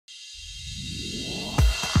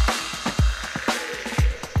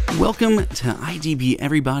Welcome to IDB,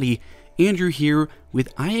 everybody. Andrew here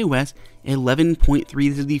with iOS 11.3.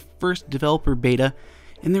 This is the first developer beta,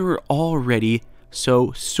 and there were already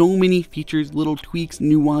so many features, little tweaks,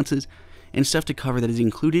 nuances, and stuff to cover that is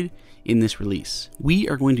included in this release. We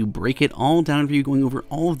are going to break it all down for you, going over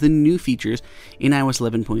all of the new features in iOS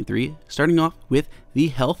 11.3, starting off with the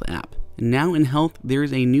Health app. Now in Health, there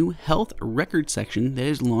is a new Health record section that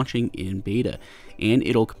is launching in beta, and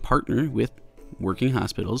it'll partner with working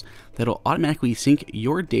hospitals that'll automatically sync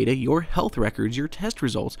your data, your health records, your test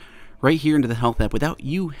results right here into the Health app without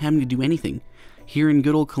you having to do anything. Here in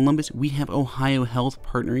good old Columbus, we have Ohio Health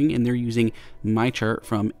partnering, and they're using MyChart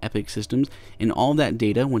from Epic Systems, and all that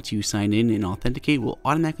data, once you sign in and authenticate, will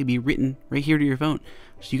automatically be written right here to your phone.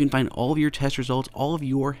 So you can find all of your test results, all of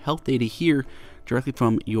your health data here directly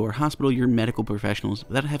from your hospital, your medical professionals,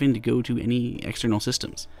 without having to go to any external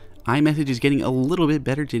systems. iMessage is getting a little bit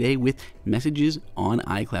better today with messages on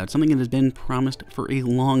iCloud. Something that has been promised for a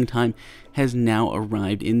long time has now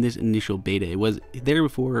arrived in this initial beta. It was there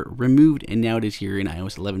before, removed, and now it is here in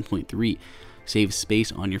iOS 11.3. Save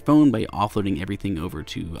space on your phone by offloading everything over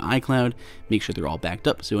to iCloud. Make sure they're all backed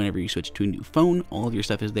up, so whenever you switch to a new phone, all of your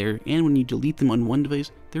stuff is there, and when you delete them on one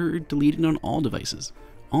device, they're deleted on all devices.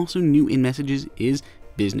 Also new in messages is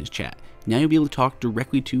business chat. Now you'll be able to talk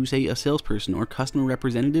directly to, say, a salesperson or customer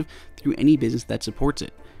representative through any business that supports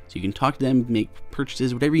it. So you can talk to them, make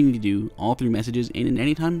purchases, whatever you need to do, all through messages, and at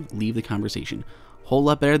any time, leave the conversation. Whole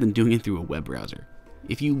lot better than doing it through a web browser.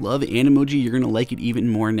 If you love Animoji, you're going to like it even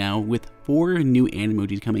more now, with 4 new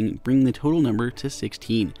Animojis coming, bringing the total number to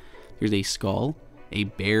 16. There's a skull, a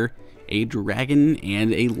bear, a dragon,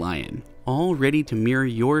 and a lion, all ready to mirror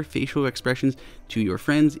your facial expressions to your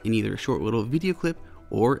friends in either a short little video clip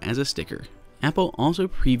or as a sticker. Apple also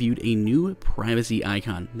previewed a new privacy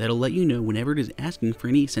icon that'll let you know whenever it is asking for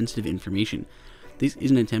any sensitive information. This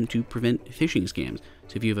is an attempt to prevent phishing scams,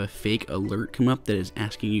 so if you have a fake alert come up that is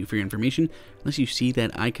asking you for your information, unless you see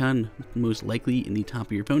that icon most likely in the top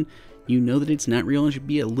of your phone, you know that it's not real and should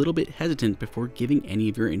be a little bit hesitant before giving any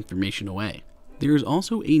of your information away. There is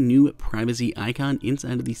also a new privacy icon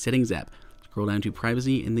inside of the Settings app. Scroll down to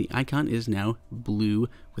Privacy, and the icon is now blue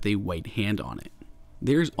with a white hand on it.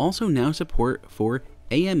 There's also now support for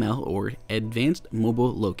AML, or Advanced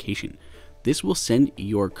Mobile Location. This will send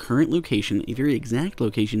your current location, a very exact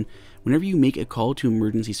location, whenever you make a call to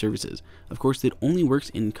emergency services. Of course, it only works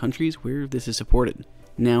in countries where this is supported.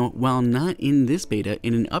 Now, while not in this beta,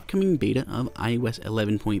 in an upcoming beta of iOS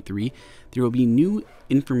 11.3, there will be new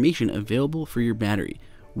information available for your battery.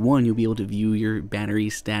 One, you'll be able to view your battery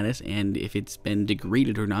status and if it's been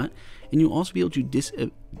degraded or not, and you'll also be able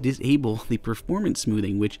to disable the performance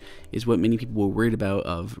smoothing, which is what many people were worried about,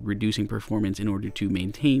 of reducing performance in order to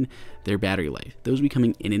maintain their battery life. Those will be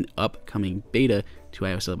coming in an upcoming beta to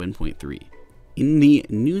iOS 11.3. In the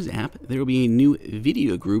News app, there will be a new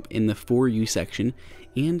video group in the For You section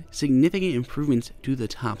and significant improvements to the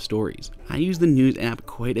top stories. I use the News app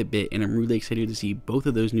quite a bit, and I'm really excited to see both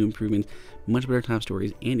of those new improvements, much better top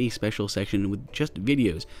stories, and a special section with just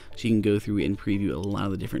videos, so you can go through and preview a lot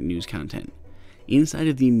of the different news content. Inside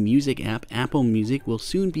of the Music app, Apple Music will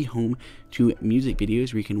soon be home to music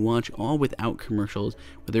videos where you can watch all without commercials,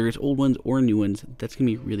 whether it's old ones or new ones. That's going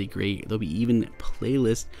to be really great. There'll be even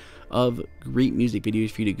playlists of great music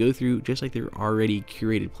videos for you to go through, just like there are already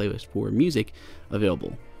curated playlists for music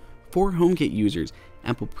available. For HomeKit users,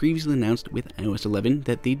 Apple previously announced with iOS 11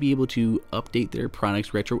 that they'd be able to update their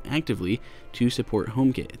products retroactively to support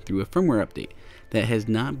HomeKit through a firmware update. That has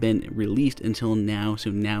not been released until now, so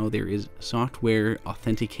now there is software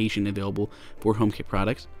authentication available for HomeKit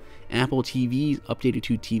products. Apple TVs updated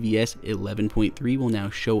to tvOS 11.3 will now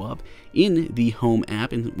show up in the Home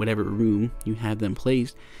app in whatever room you have them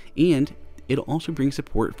placed, and it'll also bring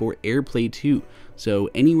support for AirPlay 2. So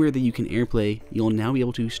anywhere that you can AirPlay, you'll now be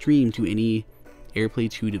able to stream to any AirPlay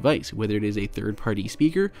 2 device, whether it is a third-party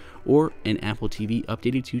speaker or an Apple TV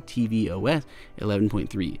updated to tvOS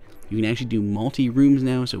 11.3. You can actually do multi-rooms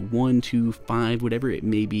now, so 1, 2, 5, whatever it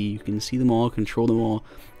may be. You can see them all, control them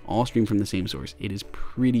all stream from the same source. It is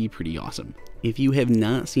pretty awesome. If you have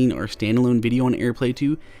not seen our standalone video on AirPlay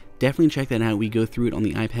 2, definitely check that out. We go through it on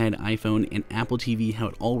the iPad, iPhone, and Apple TV, how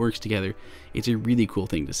it all works together. It's a really cool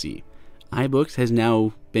thing to see. iBooks has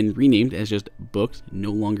now been renamed as just Books.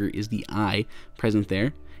 No longer is the I present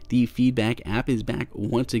there. The Feedback app is back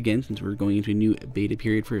once again since we're going into a new beta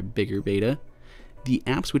period for a bigger beta. The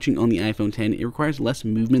app switching on the iPhone 10, it requires less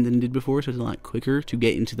movement than it did before, so it's a lot quicker to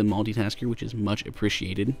get into the multitasker, which is much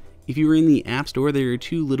appreciated. If you were in the App Store, there are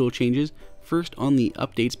two little changes. First, on the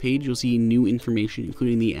updates page, you'll see new information,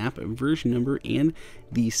 including the app version number and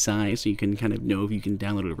the size, so you can kind of know if you can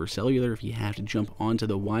download it over cellular, if you have to jump onto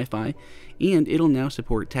the Wi-Fi, and it'll now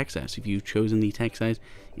support text size. If you've chosen the text size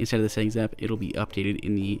instead of the settings app, it'll be updated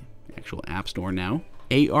in the actual App Store now.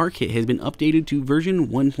 ARKit has been updated to version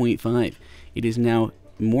 1.5. It is now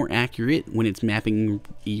more accurate when it's mapping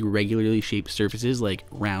irregularly shaped surfaces like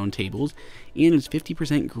round tables, and it's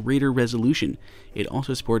 50% greater resolution. It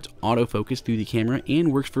also supports autofocus through the camera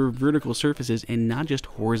and works for vertical surfaces and not just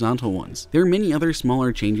horizontal ones. There are many other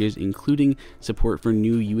smaller changes, including support for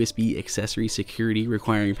new USB accessory security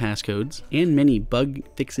requiring passcodes, and many bug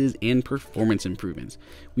fixes and performance improvements.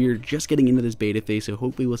 We are just getting into this beta phase, so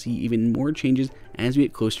hopefully we'll see even more changes as we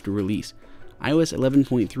get closer to release. iOS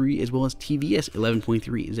 11.3 as well as tvOS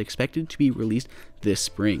 11.3 is expected to be released this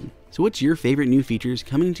spring. So what's your favorite new features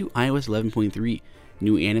coming to iOS 11.3?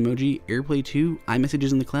 New Animoji, AirPlay 2,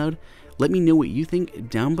 iMessages in the cloud? Let me know what you think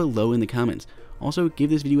down below in the comments. Also,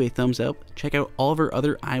 give this video a thumbs up, check out all of our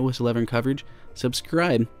other iOS 11 coverage,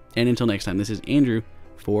 subscribe, and until next time, this is Andrew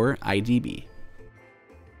for IDB.